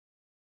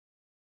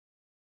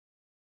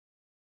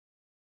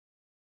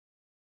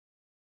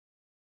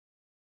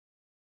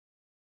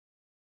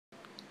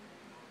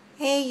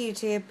Hey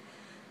YouTube,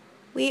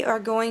 we are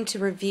going to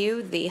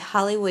review the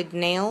Hollywood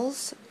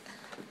Nails.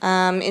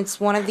 It's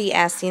one of the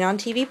As Seen on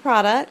TV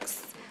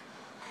products.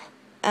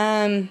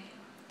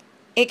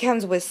 It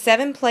comes with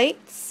 7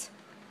 plates,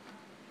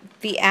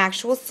 the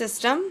actual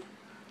system,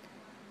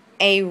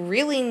 a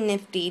really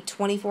nifty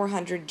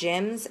 2400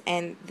 gems,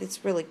 and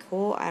it's really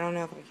cool. I don't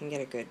know if I can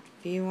get a good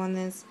view on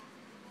this.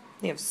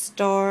 They have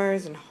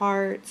stars and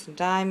hearts and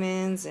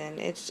diamonds, and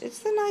it's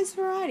a nice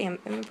variety. I'm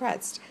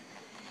impressed.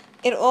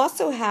 It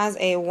also has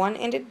a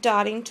one-ended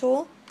dotting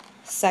tool,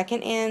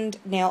 second end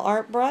nail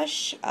art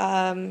brush,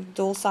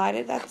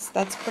 dual-sided. That's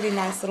a pretty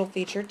nice little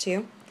feature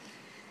too.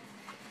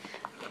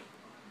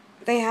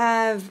 They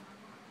have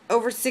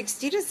over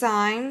 60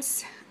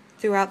 designs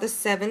throughout the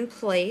 7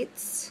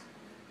 plates.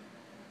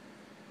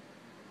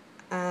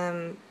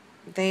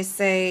 They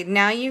say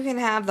now you can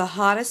have the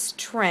hottest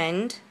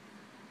trend.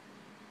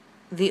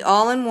 The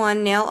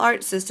all-in-one nail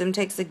art system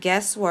takes the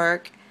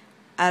guesswork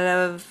out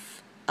of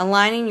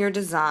aligning your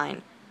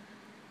design.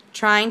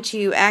 Trying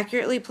to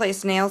accurately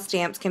place nail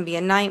stamps can be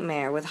a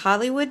nightmare. With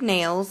Hollywood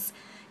Nails,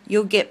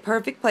 you'll get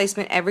perfect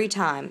placement every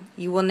time.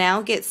 You will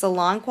now get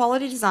salon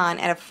quality design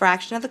at a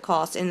fraction of the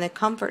cost in the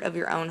comfort of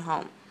your own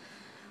home.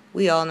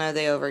 We all know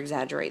they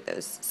over-exaggerate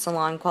those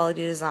salon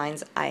quality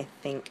designs. I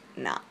think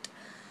not.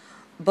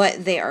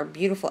 But they are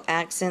beautiful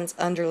accents,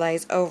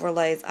 underlays,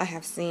 overlays. I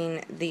have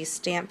seen these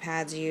stamp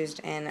pads used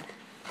in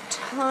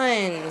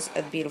tons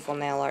of beautiful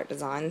nail art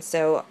designs.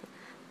 So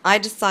I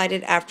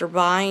decided after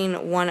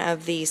buying one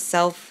of these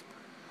self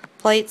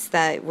plates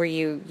that where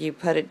you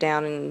put it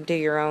down and do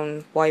your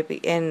own wiping,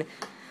 and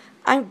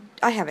I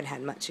haven't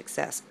had much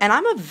success. And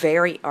I'm a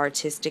very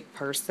artistic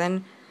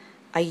person.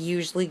 I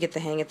usually get the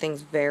hang of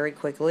things very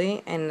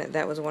quickly, and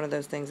that was one of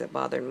those things that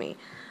bothered me.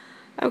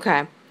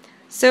 Okay.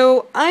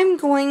 So I'm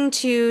going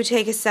to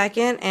take a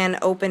second and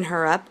open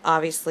her up.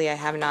 Obviously I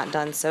have not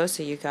done so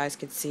you guys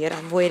could see it.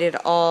 I've waited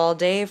all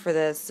day for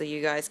this so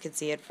you guys could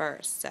see it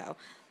first. So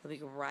we'll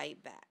be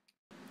right back.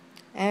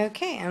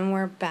 Okay, and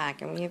we're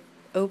back, and we have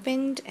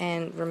opened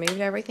and removed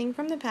everything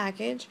from the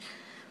package.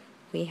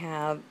 We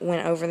have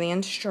went over the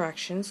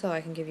instructions so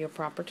I can give you a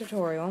proper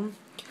tutorial.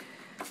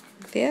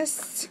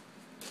 This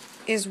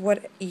is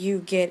what you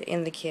get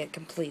in the kit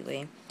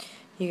completely.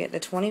 You get the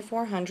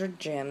 2400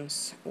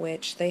 gems,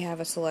 which they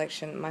have a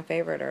selection. My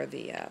favorite are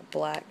the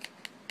black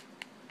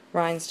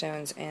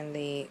rhinestones and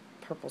the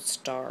purple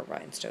star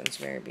rhinestones.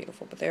 Very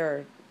beautiful. But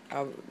there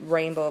are a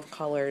rainbow of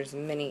colors,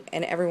 and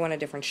every one a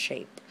different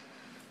shape.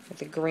 Like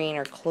the green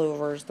are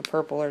clovers, the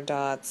purple are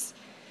dots.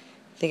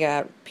 They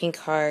got pink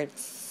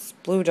hearts,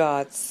 blue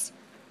dots,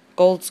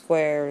 gold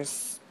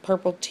squares,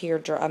 purple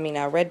teardrop.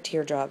 Red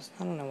teardrops.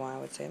 I don't know why I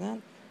would say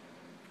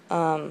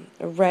that.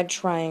 Red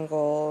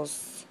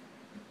triangles.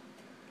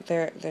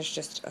 There's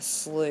just a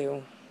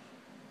slew,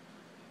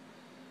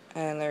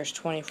 and there's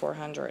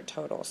 2400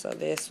 total, so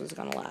this was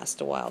going to last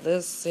a while.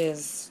 This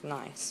is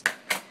nice.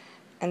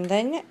 And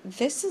then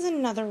this is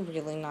another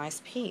really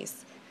nice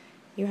piece.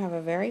 You have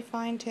a very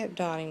fine tip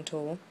dotting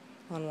tool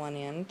on one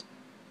end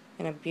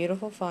and a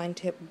beautiful fine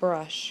tip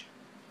brush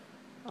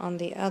on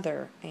the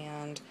other.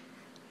 And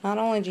not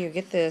only do you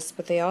get this,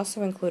 but they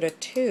also include a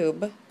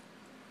tube,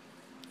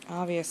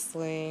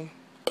 obviously,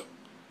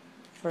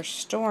 for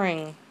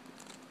storing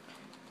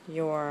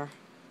your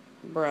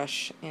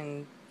brush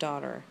and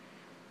dotter,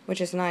 which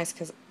is nice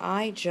because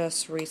I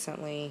just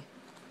recently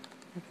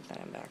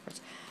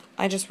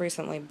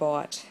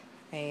bought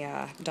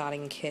a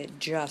dotting kit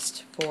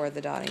just for the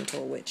dotting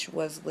tool, which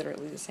was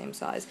literally the same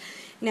size.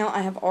 Now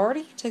I have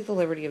already took the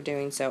liberty of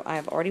doing so. I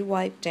have already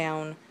wiped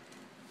down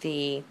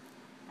the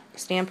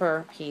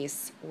stamper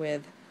piece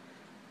with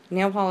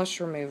nail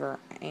polish remover,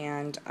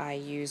 and I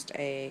used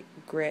a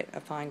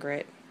fine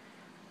grit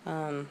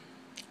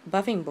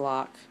buffing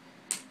block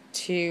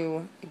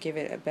to give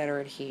it a better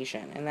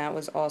adhesion, and that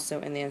was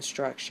also in the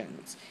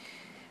instructions.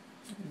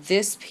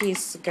 This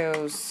piece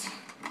goes,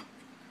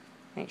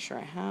 make sure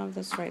I have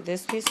this right,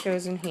 this piece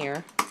goes in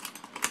here,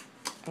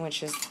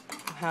 which is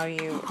how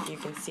you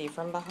can see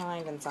from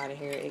behind inside of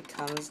here, it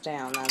comes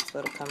down. That's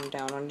what'll come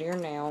down under your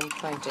nail and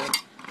print it,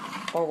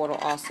 or what'll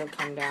also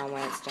come down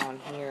when it's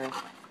down here,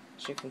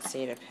 as you can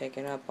see, to pick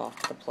it up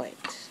off the plate.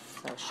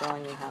 So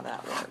showing you how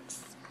that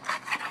works.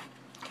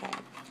 Okay,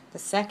 the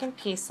second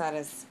piece that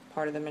is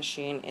part of the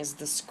machine is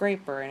the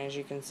scraper, and as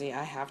you can see,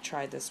 I have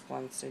tried this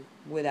once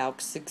without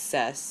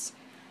success,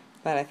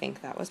 but I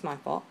think that was my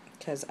fault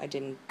because I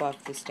didn't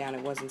buff this down.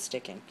 It wasn't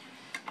sticking.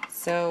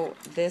 So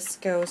this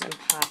goes and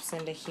pops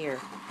into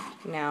here.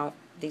 Now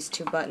these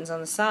two buttons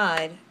on the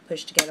side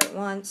push together at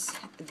once.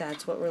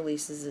 That's what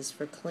releases this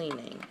for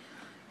cleaning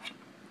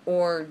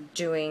or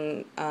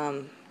doing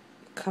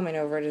coming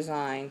over a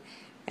design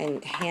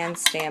and hand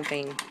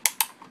stamping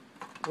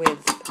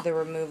with the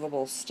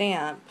removable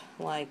stamp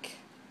like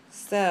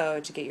so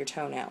to get your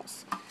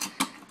toenails.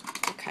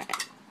 Okay.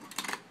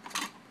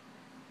 I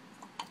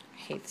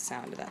hate the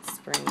sound of that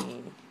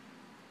springing.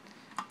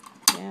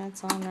 Yeah,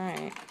 it's on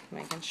right.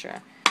 Making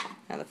sure.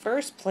 Now the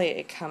first plate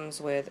it comes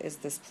with is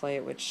this plate,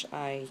 which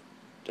I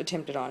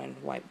attempted on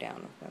and wiped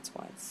down. That's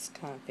why it's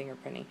kind of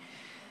fingerprinty.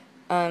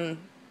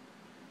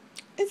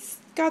 It's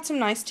got some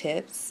nice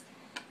tips.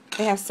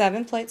 They have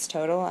 7 plates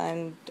total,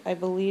 and I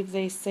believe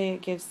they say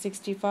it gives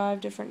 65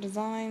 different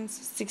designs.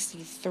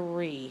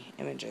 63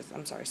 images.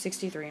 I'm sorry,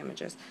 63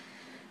 images.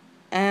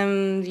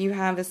 You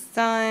have a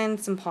sun,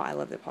 some paw, I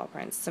love the paw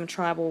prints, some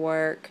tribal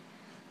work,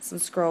 some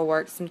scroll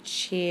work, some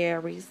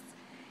cherries.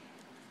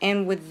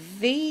 And with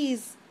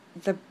these,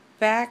 the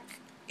back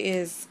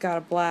is got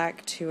a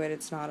black to it.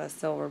 It's not a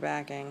silver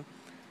backing.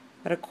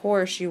 But of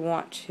course you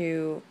want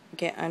to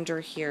get under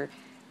here.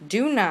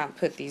 Do not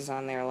put these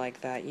on there like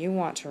that. You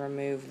want to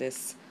remove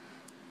this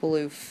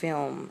blue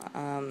film.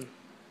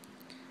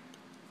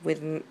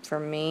 For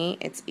me,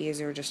 it's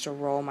easier just to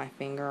roll my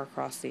finger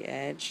across the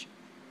edge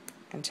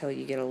until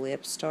you get a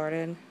lip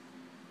started.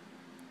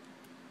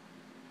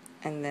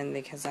 And then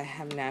because I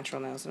have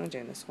natural nails, I'm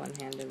doing this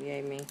one-handed,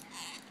 yay me.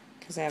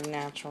 Because I have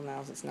natural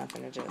nails, it's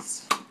nothing to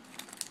just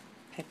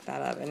pick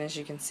that up. And as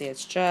you can see,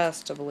 it's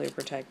just a blue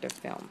protective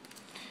film.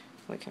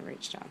 We can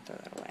reach down and throw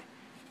that away.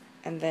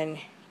 And then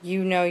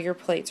you know your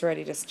plate's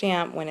ready to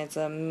stamp when it's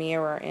a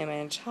mirror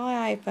image.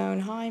 Hi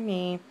iPhone, hi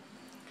me.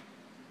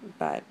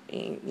 But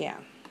yeah.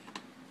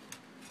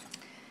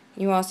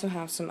 You also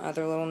have some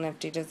other little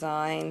nifty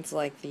designs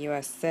like the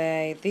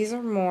USA. These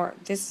are more,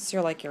 this is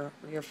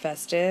your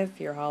festive,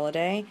 your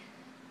holiday.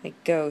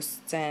 Like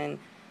ghosts and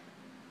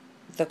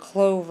the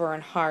clover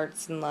and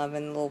hearts and love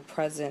and the little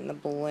present and the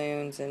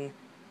balloons and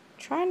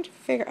trying to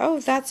figure, oh,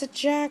 that's a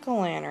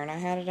jack-o'-lantern. I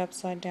had it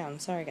upside down.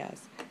 Sorry,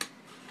 guys.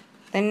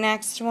 The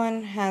next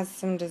one has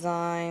some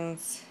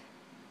designs.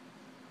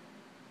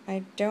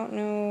 I don't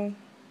know.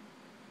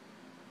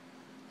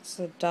 It's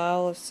a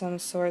doll of some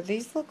sort.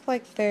 These look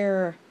like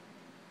they're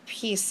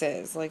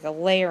pieces, like a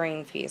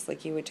layering piece.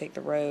 Like you would take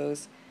the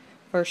rose.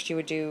 First you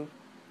would do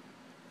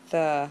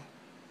the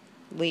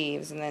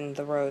leaves and then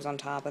the rose on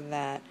top of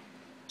that.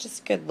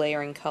 Just good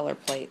layering color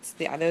plates.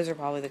 Those are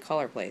probably the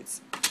color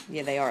plates.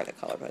 Yeah, they are the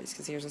color plates,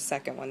 because here's a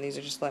second one. These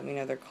are just letting me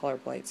know they're color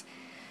plates.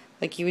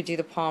 Like you would do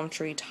the palm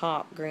tree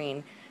top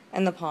green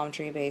and the palm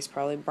tree base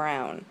probably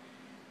brown.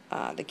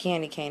 The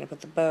candy cane to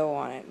put the bow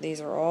on it.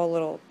 These are all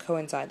little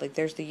coincide. Like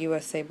there's the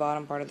USA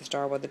bottom part of the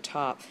star with the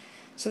top.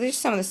 So these are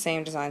some of the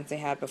same designs they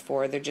had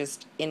before. They're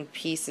just in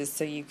pieces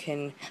so you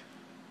can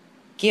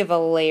give a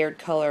layered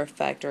color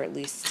effect, or at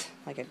least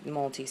like a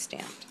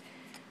multi-stamped.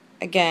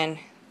 Again,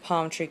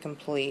 palm tree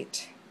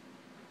complete,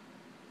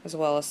 as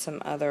well as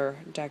some other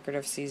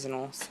decorative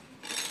seasonals.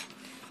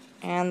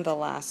 And the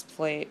last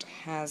plate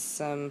has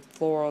some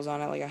florals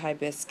on it, like a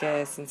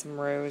hibiscus and some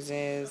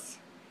roses.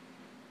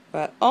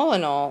 But all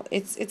in all,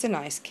 it's a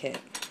nice kit.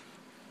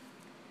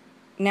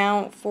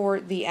 Now for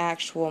the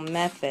actual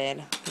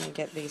method, let me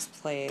get these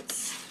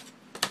plates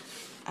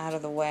out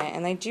of the way.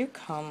 And they do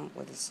come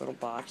with this little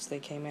box they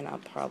came in. I'll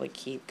probably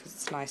keep, because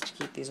it's nice to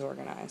keep these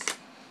organized.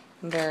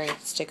 I'm very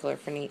stickler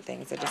for neat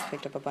things. I just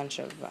picked up a bunch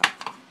of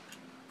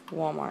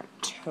Walmart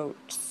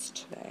totes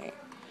today.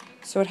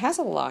 So it has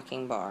a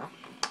locking bar.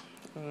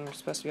 And you're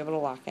supposed to be able to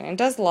lock it. And it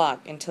does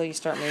lock until you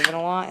start moving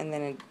a lot, and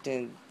then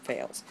it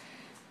fails.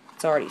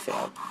 It's already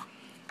failed.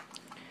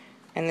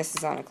 And this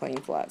is on a clean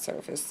flat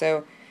surface.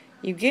 So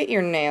you get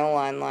your nail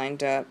line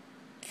lined up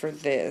for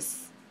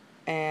this,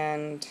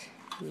 and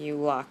you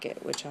lock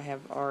it, which I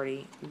have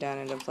already done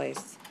into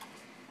place.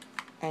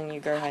 And you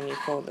go ahead and you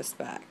pull this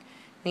back.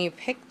 Then you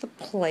pick the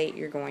plate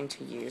you're going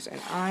to use, and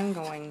I'm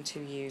going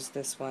to use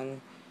this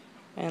one.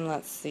 And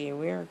let's see,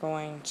 we're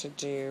going to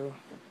do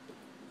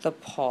the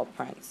paw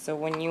print. So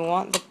when you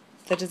want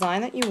the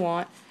design that you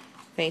want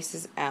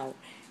faces out.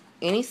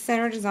 Any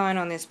center design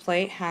on this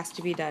plate has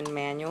to be done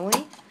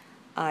manually,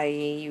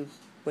 i.e. you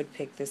would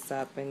pick this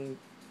up and,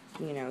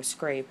 you know,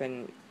 scrape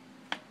and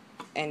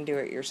do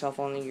it yourself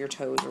on your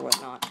toes or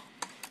whatnot.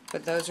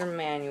 But those are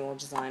manual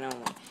design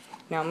only.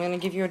 Now I'm going to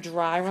give you a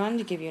dry run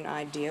to give you an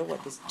idea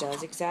what this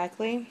does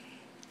exactly.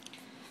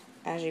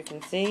 As you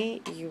can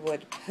see, you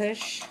would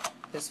push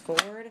this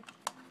forward.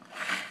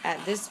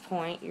 At this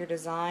point, your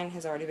design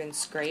has already been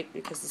scraped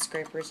because the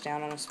scraper is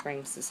down on a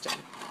spring system.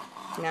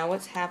 Now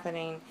what's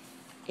happening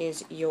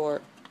is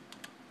you're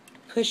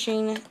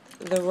pushing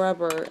the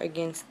rubber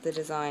against the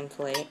design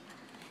plate.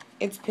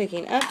 It's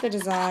picking up the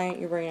design,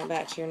 you're bringing it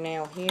back to your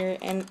nail here,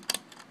 and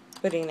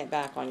putting it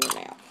back on your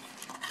nail.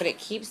 But it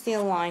keeps the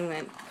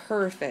alignment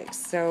perfect.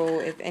 So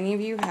if any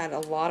of you had a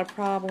lot of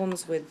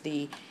problems with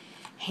the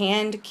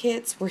hand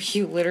kits where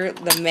you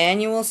literally, the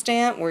manual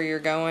stamp where you're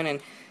going and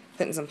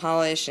putting some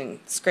polish and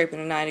scraping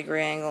a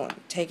 90-degree angle and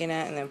taking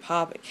it and then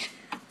popping.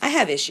 I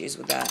have issues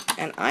with that,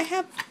 and I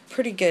have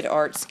pretty good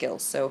art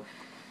skills, so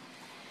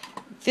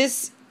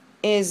this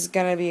is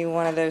going to be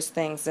one of those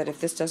things that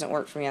if this doesn't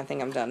work for me, I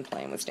think I'm done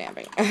playing with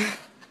stamping.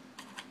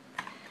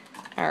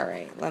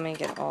 Alright, let me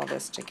get all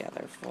this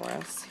together for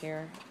us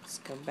here. Let's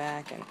go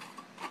back and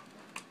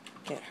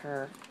get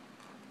her,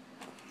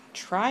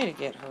 try to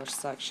get her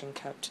suction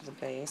cup to the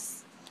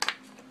base.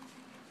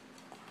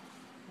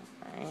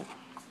 Alright.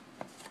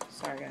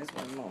 Sorry guys,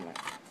 one moment.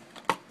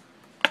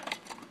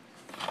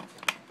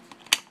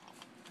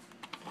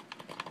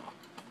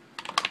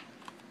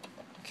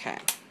 Okay.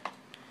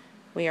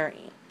 We are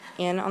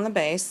in on the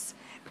base.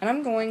 And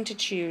I'm going to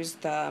choose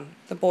the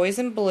Boys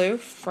in Blue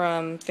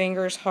from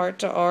Fingers Heart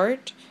to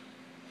Art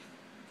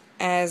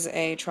as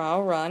a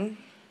trial run.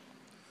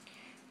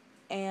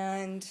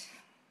 And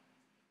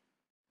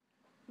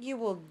you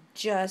will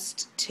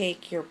just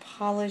take your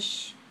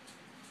polish,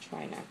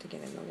 try not to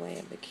get in the way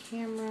of the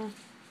camera,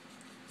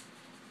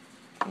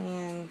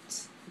 and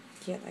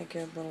get a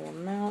good little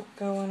amount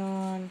going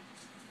on.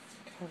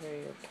 Cover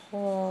your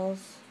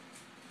paws.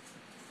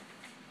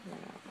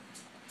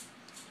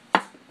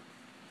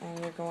 And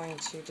you're going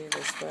to do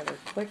this rather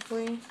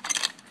quickly.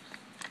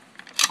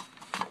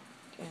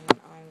 And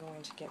I'm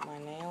going to get my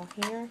nail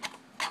here,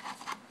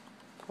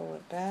 pull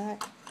it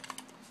back,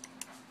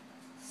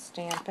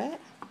 stamp it,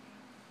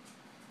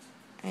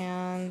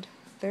 and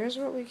there's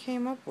what we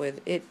came up with.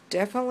 It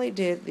definitely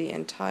did the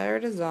entire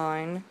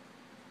design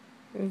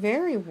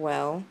very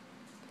well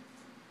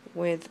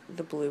with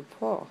the blue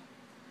paw.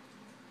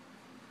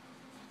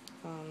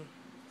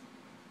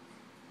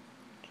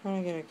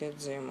 Trying to get a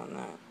good zoom on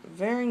that.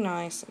 Very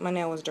nice. My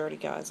nail was dirty,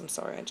 guys. I'm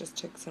sorry. I just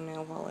took some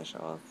nail polish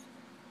off.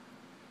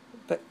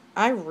 But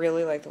I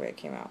really like the way it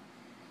came out.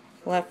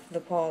 Left the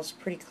paws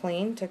pretty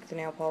clean. Took the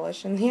nail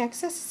polish. And the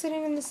excess is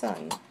sitting in the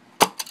sun.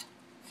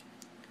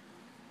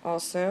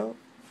 Also,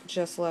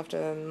 just left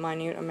a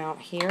minute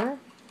amount here.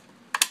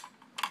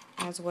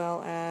 As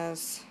well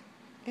as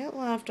it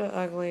left an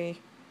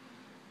ugly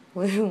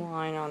blue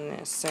line on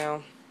this.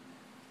 So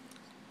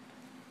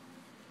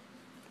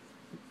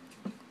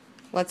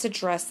let's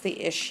address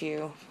the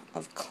issue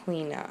of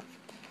cleanup.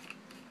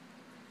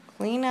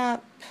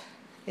 Cleanup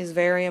is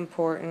very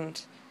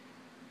important.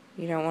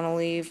 You don't want to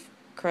leave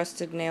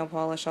crusted nail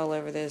polish all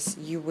over this.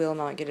 You will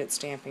not get it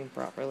stamping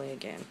properly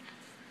again.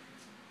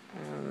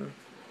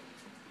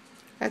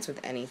 That's with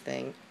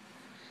anything.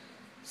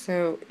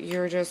 So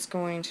you're just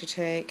going to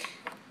take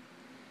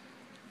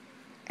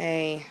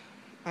I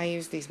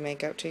use these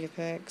makeup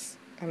toothpicks.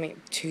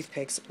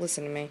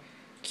 Listen to me.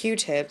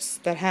 Q-tips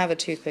that have a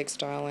toothpick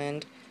style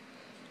end,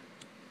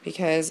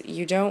 because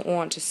you don't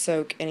want to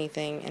soak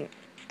anything in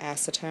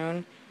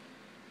acetone,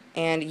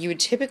 and you would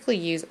typically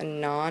use a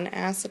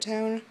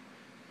non-acetone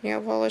nail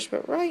polish,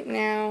 but right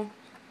now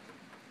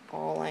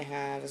all I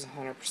have is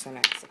 100%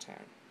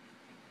 acetone.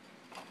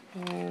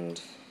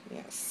 And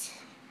yes,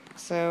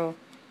 so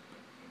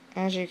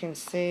as you can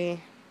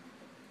see,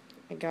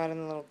 I got in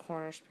the little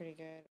corners pretty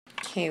good.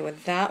 Okay,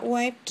 with that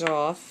wiped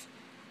off,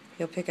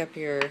 you'll pick up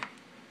your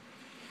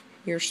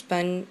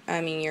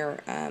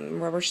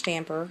rubber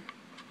stamper,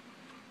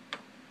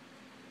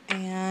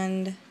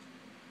 and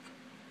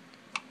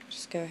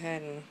just go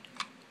ahead and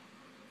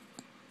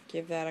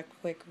give that a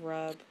quick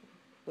rub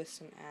with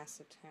some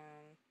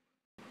acetone.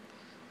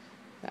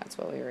 That's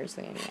what we were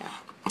saying, yeah.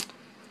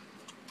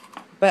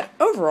 But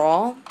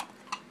overall,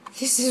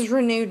 this has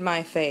renewed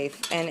my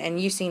faith,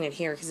 and you've seen it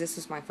here because this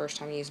is my first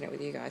time using it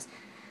with you guys.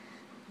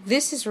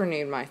 This has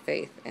renewed my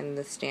faith in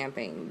the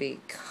stamping,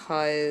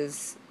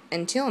 because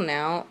until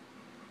now,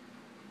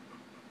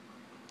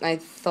 I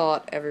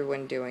thought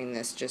everyone doing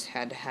this just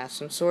had to have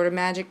some sort of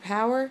magic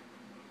power.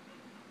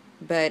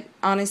 But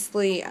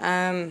honestly,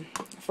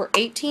 for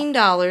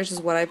 $18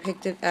 is what I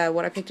picked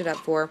it up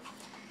for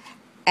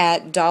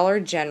at Dollar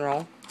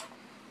General.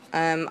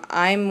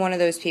 I'm one of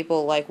those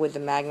people, like with the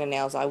Magna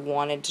nails, I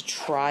wanted to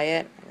try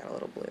it. I got a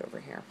little blue over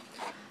here.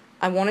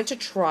 I wanted to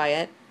try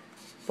it,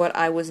 but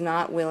I was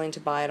not willing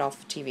to buy it off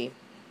the TV,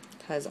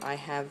 because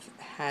I've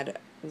read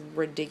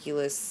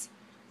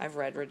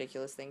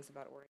ridiculous things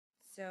about ordering.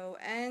 So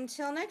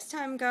until next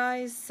time,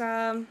 guys,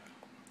 if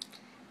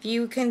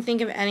you can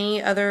think of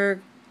any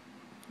other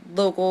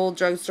local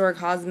drugstore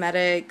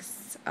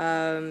cosmetics,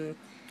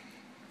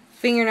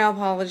 fingernail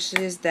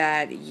polishes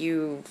that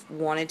you've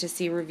wanted to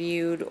see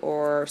reviewed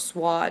or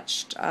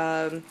swatched,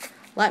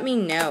 let me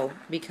know,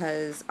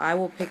 because I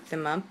will pick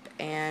them up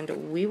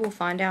and we will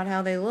find out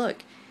how they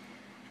look.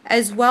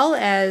 As well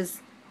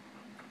as,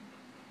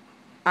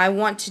 I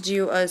want to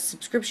do a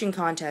subscription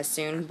contest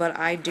soon, but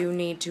I do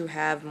need to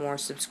have more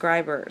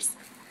subscribers.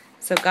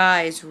 So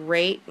guys,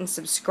 rate and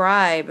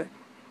subscribe.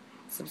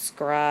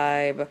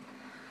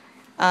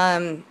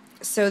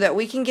 So that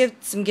we can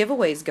get some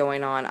giveaways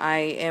going on. I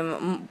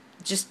am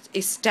just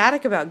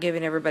ecstatic about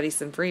giving everybody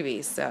some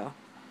freebies, so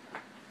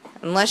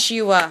unless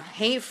you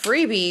hate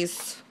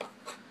freebies,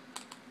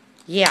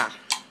 yeah,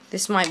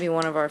 this might be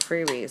one of our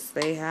freebies.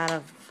 They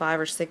had 5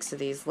 or 6 of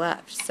these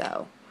left,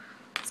 so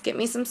let's get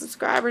me some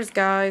subscribers,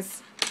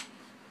 guys.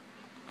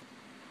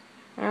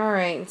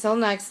 Alright, until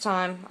next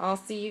time, I'll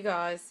see you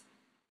guys.